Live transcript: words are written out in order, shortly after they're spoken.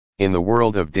In the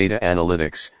world of data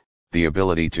analytics, the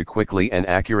ability to quickly and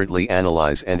accurately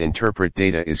analyze and interpret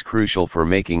data is crucial for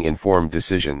making informed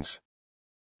decisions.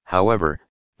 However,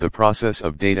 the process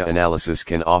of data analysis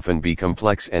can often be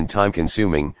complex and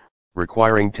time-consuming,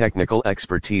 requiring technical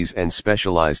expertise and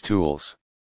specialized tools.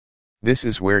 This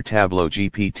is where Tableau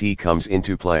GPT comes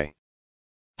into play.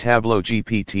 Tableau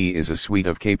GPT is a suite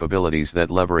of capabilities that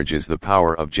leverages the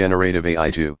power of generative AI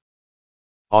to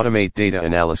automate data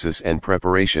analysis and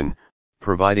preparation,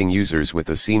 providing users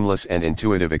with a seamless and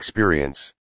intuitive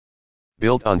experience.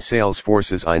 Built on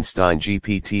Salesforce's Einstein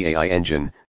GPT AI engine,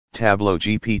 Tableau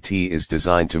GPT is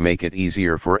designed to make it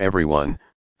easier for everyone,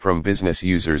 from business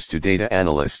users to data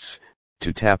analysts,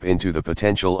 to tap into the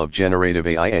potential of generative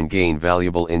AI and gain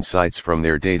valuable insights from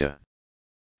their data.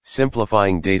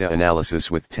 Simplifying data analysis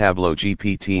with Tableau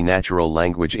GPT Natural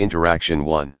Language Interaction.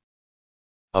 One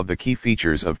of the key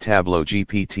features of Tableau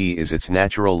GPT is its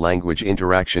natural language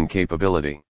interaction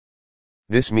capability.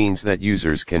 This means that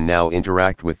users can now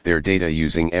interact with their data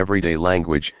using everyday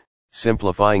language,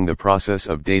 simplifying the process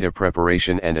of data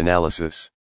preparation and analysis.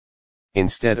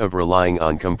 Instead of relying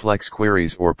on complex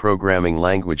queries or programming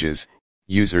languages,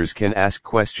 users can ask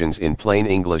questions in plain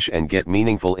English and get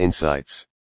meaningful insights.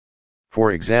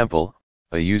 For example,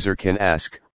 a user can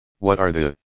ask, "What are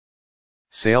the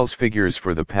sales figures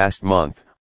for the past month?"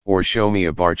 or "Show me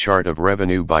a bar chart of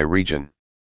revenue by region."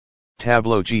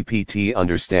 Tableau GPT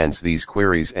understands these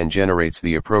queries and generates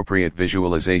the appropriate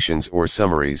visualizations or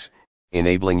summaries,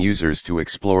 enabling users to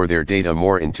explore their data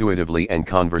more intuitively and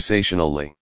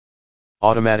conversationally.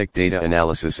 Automatic data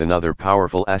analysis. Another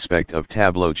powerful aspect of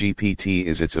Tableau GPT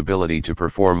is its ability to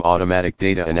perform automatic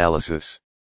data analysis.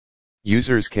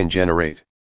 Users can generate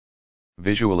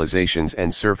visualizations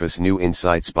and surface new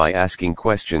insights by asking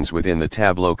questions within the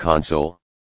Tableau console.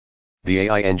 The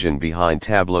AI engine behind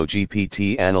Tableau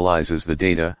GPT analyzes the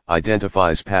data,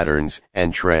 identifies patterns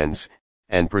and trends,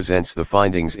 and presents the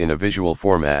findings in a visual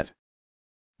format.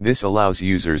 This allows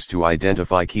users to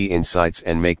identify key insights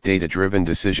and make data-driven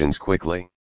decisions quickly.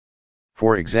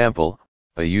 For example,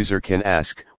 a user can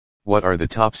ask, "What are the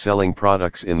top-selling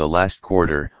products in the last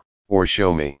quarter?" or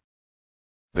 "Show me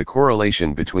the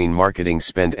correlation between marketing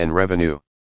spend and revenue."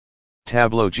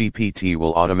 Tableau GPT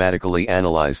will automatically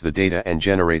analyze the data and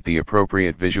generate the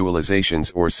appropriate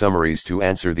visualizations or summaries to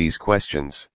answer these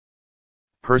questions.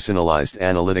 Personalized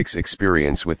analytics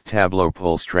experience with Tableau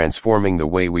Pulse. Transforming the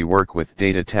way we work with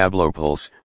data. Tableau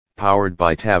Pulse, powered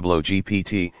by Tableau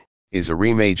GPT, is a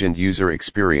reimagined user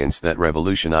experience that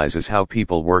revolutionizes how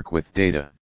people work with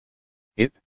data.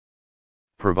 It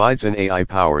provides an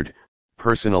AI-powered,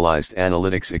 personalized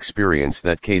analytics experience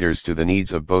that caters to the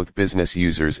needs of both business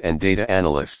users and data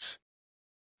analysts.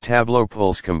 Tableau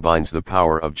Pulse combines the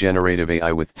power of generative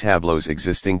AI with Tableau's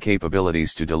existing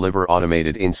capabilities to deliver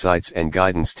automated insights and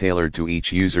guidance tailored to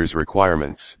each user's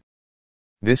requirements.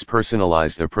 This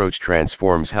personalized approach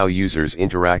transforms how users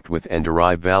interact with and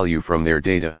derive value from their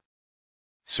data.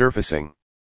 Surfacing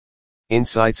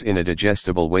insights in a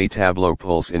digestible way. Tableau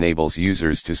Pulse enables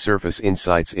users to surface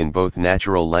insights in both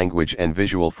natural language and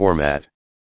visual format.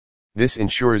 This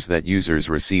ensures that users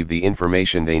receive the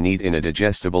information they need in a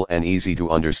digestible and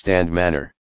easy-to-understand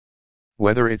manner.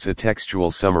 Whether it's a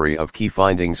textual summary of key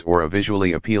findings or a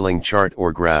visually appealing chart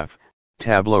or graph,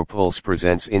 Tableau Pulse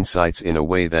presents insights in a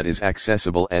way that is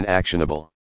accessible and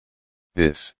actionable.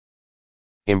 This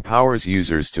empowers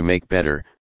users to make better,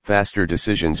 faster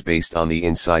decisions based on the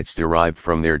insights derived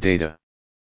from their data.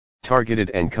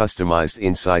 Targeted and customized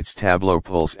insights. Tableau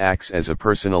Pulse acts as a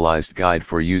personalized guide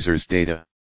for users' data.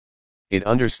 It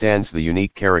understands the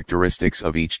unique characteristics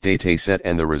of each dataset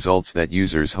and the results that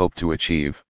users hope to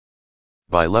achieve.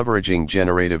 By leveraging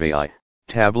generative AI,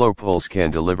 Tableau Pulse can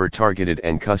deliver targeted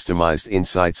and customized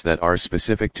insights that are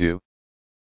specific to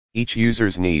each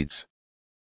user's needs.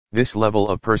 This level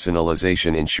of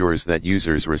personalization ensures that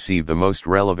users receive the most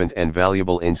relevant and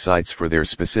valuable insights for their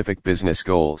specific business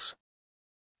goals.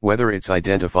 Whether it's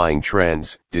identifying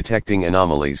trends, detecting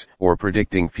anomalies, or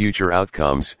predicting future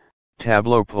outcomes,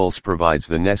 Tableau Pulse provides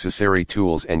the necessary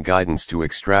tools and guidance to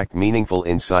extract meaningful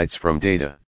insights from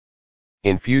data.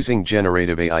 Infusing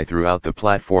generative AI throughout the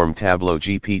platform. Tableau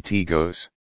GPT goes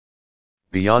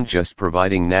beyond just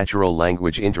providing natural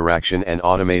language interaction and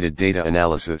automated data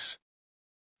analysis.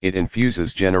 It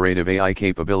infuses generative AI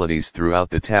capabilities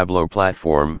throughout the Tableau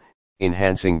platform,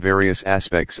 enhancing various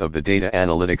aspects of the data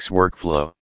analytics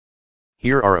workflow.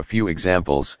 Here are a few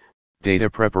examples.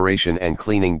 Data preparation and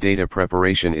cleaning. Data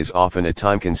preparation is often a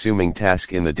time-consuming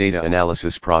task in the data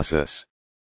analysis process.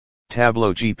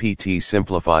 Tableau GPT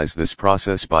simplifies this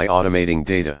process by automating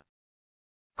data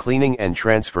cleaning and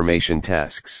transformation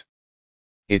tasks.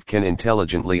 It can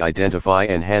intelligently identify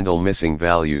and handle missing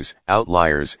values,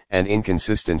 outliers, and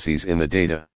inconsistencies in the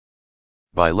data.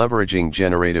 By leveraging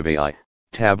generative AI,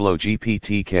 Tableau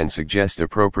GPT can suggest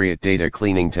appropriate data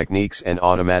cleaning techniques and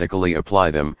automatically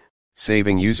apply them,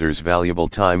 saving users valuable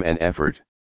time and effort.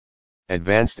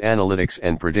 Advanced analytics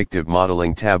and predictive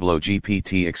modeling. Tableau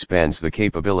GPT expands the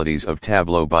capabilities of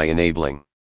Tableau by enabling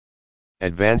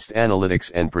advanced analytics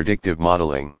and predictive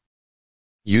modeling.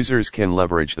 Users can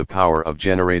leverage the power of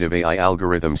generative AI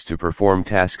algorithms to perform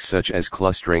tasks such as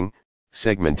clustering,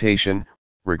 segmentation,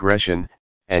 regression,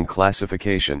 and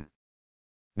classification.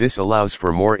 This allows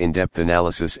for more in-depth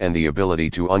analysis and the ability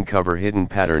to uncover hidden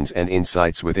patterns and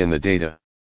insights within the data.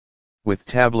 With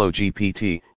Tableau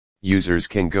GPT, users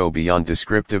can go beyond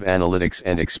descriptive analytics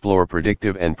and explore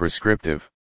predictive and prescriptive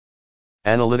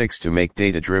analytics to make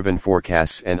data-driven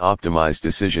forecasts and optimize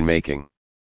decision-making.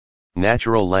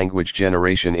 Natural language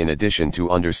generation. In addition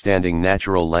to understanding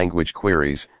natural language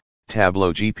queries,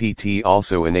 Tableau GPT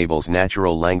also enables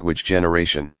natural language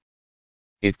generation.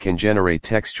 It can generate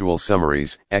textual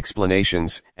summaries,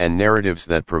 explanations, and narratives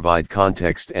that provide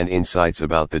context and insights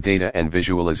about the data and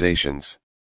visualizations.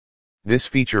 This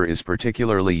feature is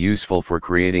particularly useful for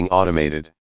creating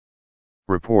automated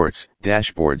reports,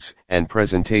 dashboards, and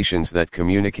presentations that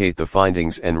communicate the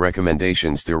findings and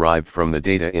recommendations derived from the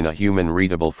data in a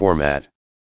human-readable format.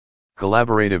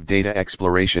 Collaborative data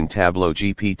exploration. Tableau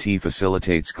GPT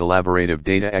facilitates collaborative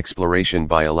data exploration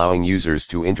by allowing users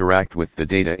to interact with the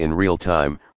data in real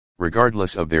time,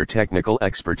 regardless of their technical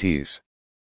expertise.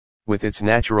 With its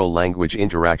natural language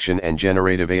interaction and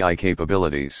generative AI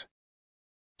capabilities,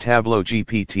 Tableau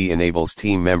GPT enables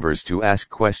team members to ask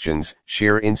questions,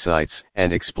 share insights,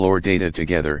 and explore data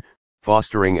together,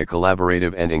 fostering a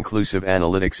collaborative and inclusive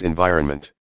analytics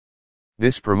environment.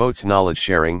 This promotes knowledge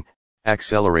sharing,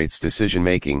 accelerates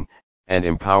decision-making, and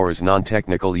empowers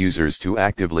non-technical users to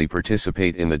actively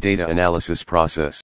participate in the data analysis process.